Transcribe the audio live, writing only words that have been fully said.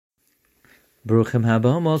Baruchim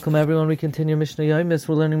haba, welcome everyone. We continue Mishnah Yomis.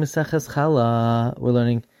 We're learning Maseches Chala. We're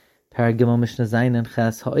learning Paragimel Mishnah Zayin and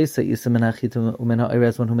Ches Ha'isa Isa Menachit Umen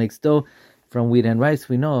Ha'irez, one who makes dough from wheat and rice.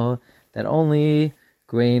 We know that only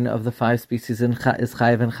grain of the 5 species is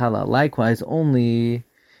Chayav and Chala. Likewise, only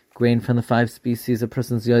grain from the 5 species, a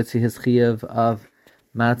person's Yotzi his Chayav of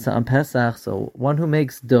Matzah on Pesach. So one who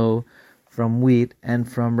makes dough from wheat and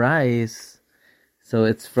from rice, so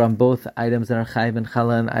it's from both items that are chayiv and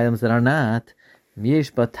chala and items that are not.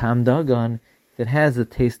 Yesh batam dagan. If it has a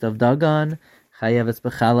taste of dagan, chayav it's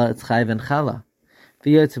b'chala, it's chayiv and chala.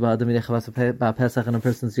 V'yotzi ba'adam yidei ba'pesach, and a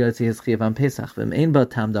person's yotzi is chayiv on Pesach. V'mein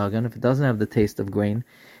batam dagan. If it doesn't have the taste of grain,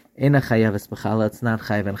 ena chayav it's b'chala, it's not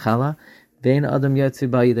chayiv and chala. V'ein adam yotzi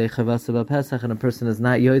ba'yidei ba'pesach, and a person is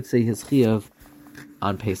not yotzi his chayiv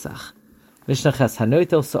on Pesach. Mishnah Ches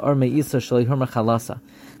hanoitel sa'ar me'isa sh'leihurma chalasa.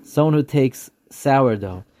 Someone who takes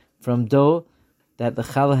sourdough from dough that the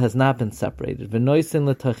challah has not been separated, v'noisin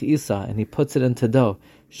l'tach isa, and he puts it into dough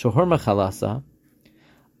shohorma chalasa,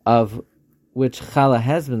 of which challah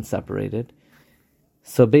has been separated.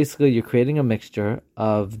 So basically, you're creating a mixture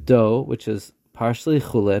of dough, which is partially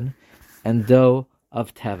chulin, and dough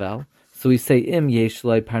of tevel. So we say im yesh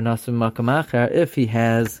lo parnasim makam acher, if he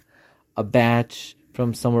has a batch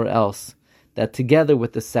from somewhere else that together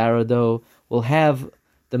with the sourdough will have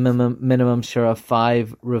the minimum share of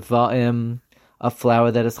 5 reva'im of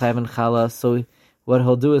flour that is chayav and chala. So what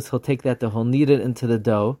he'll do is he'll take that, he'll knead it into the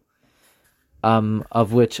dough,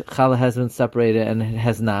 of which chala has been separated and it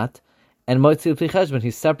has not. And moitzi l'pi cheshbon,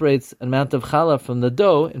 he separates an amount of chala from the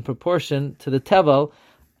dough in proportion to the tevel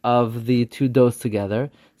of the 2 doughs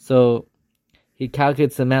together. So he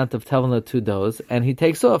calculates the amount of tevel in the 2 doughs, and he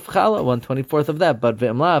takes off chala 1/24 of that. But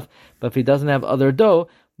v'imlav, but if he doesn't have other dough,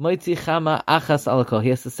 moitzi chama achas alakol, he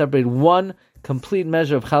has to separate one complete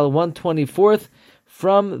measure of challah 1/24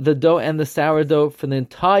 from the dough and the sourdough for the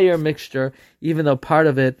entire mixture, even though part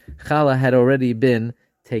of it challah had already been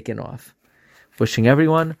taken off. Wishing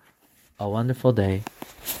everyone a wonderful day.